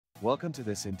Welcome to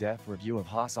this in-depth review of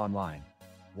HaasOnline,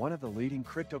 one of the leading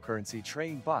cryptocurrency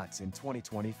trading bots in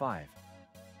 2025.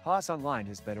 HaasOnline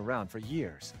has been around for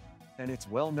years, and it's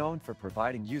well known for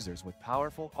providing users with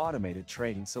powerful automated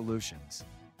trading solutions.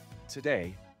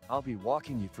 Today, I'll be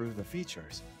walking you through the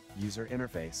features, user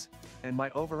interface, and my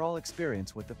overall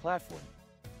experience with the platform.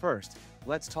 First,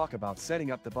 let's talk about setting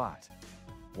up the bot.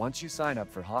 Once you sign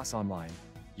up for HaasOnline,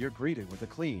 you're greeted with a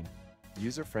clean,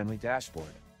 user-friendly dashboard.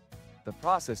 The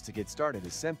process to get started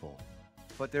is simple,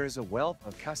 but there is a wealth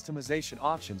of customization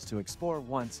options to explore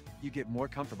once you get more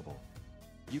comfortable.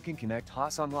 You can connect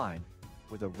HaasOnline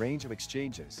with a range of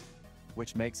exchanges,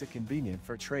 which makes it convenient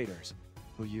for traders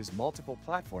who use multiple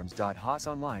platforms.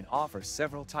 HaasOnline offers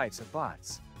several types of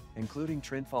bots, including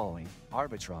trend following,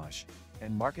 arbitrage,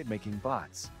 and market-making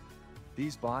bots.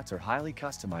 These bots are highly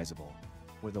customizable,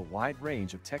 with a wide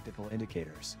range of technical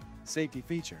indicators, safety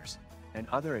features, and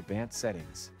other advanced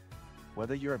settings.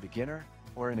 Whether you're a beginner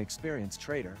or an experienced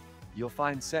trader, you'll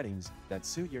find settings that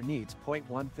suit your needs.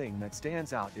 One thing that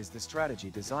stands out is the Strategy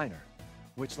Designer,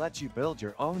 which lets you build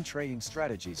your own trading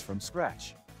strategies from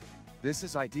scratch. This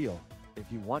is ideal if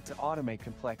you want to automate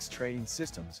complex trading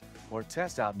systems or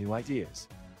test out new ideas.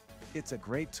 It's a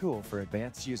great tool for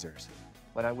advanced users,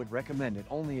 but I would recommend it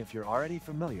only if you're already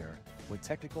familiar with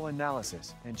technical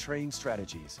analysis and trading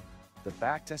strategies. The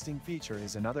backtesting feature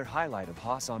is another highlight of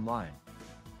HaasOnline.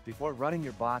 Before running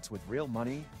your bots with real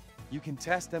money, you can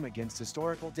test them against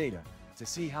historical data to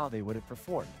see how they would have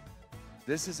performed.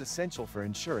 This is essential for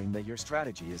ensuring that your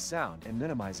strategy is sound and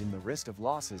minimizing the risk of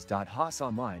losses.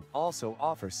 HaasOnline also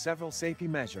offers several safety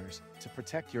measures to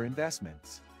protect your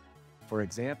investments. For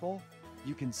example,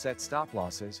 you can set stop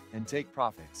losses and take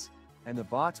profits, and the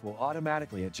bots will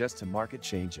automatically adjust to market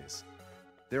changes.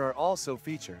 There are also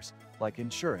features, like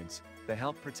insurance, that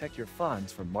help protect your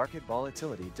funds from market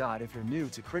volatility. If you're new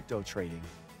to crypto trading,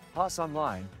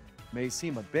 HaasOnline may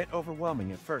seem a bit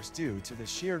overwhelming at first due to the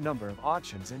sheer number of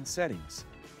options and settings.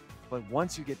 But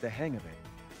once you get the hang of it,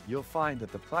 you'll find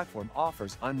that the platform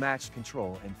offers unmatched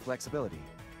control and flexibility.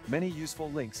 Many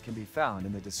useful links can be found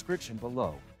in the description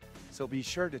below, so be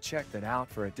sure to check that out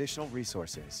for additional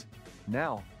resources.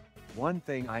 Now, one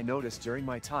thing I noticed during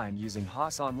my time using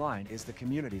HaasOnline is the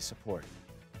community support.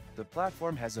 The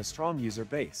platform has a strong user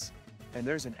base, and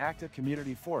there's an active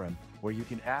community forum where you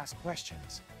can ask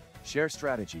questions, share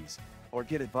strategies, or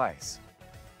get advice.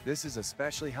 This is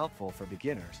especially helpful for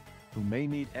beginners who may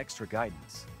need extra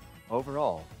guidance.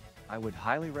 Overall, I would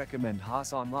highly recommend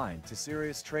HaasOnline to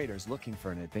serious traders looking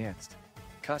for an advanced,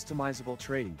 customizable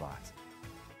trading bot.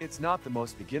 It's not the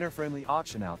most beginner-friendly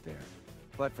option out there,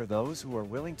 but for those who are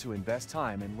willing to invest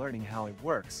time in learning how it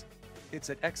works, it's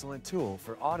an excellent tool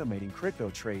for automating crypto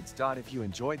trades. If you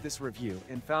enjoyed this review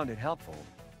and found it helpful,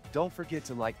 don't forget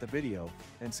to like the video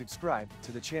and subscribe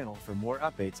to the channel for more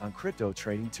updates on crypto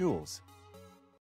trading tools.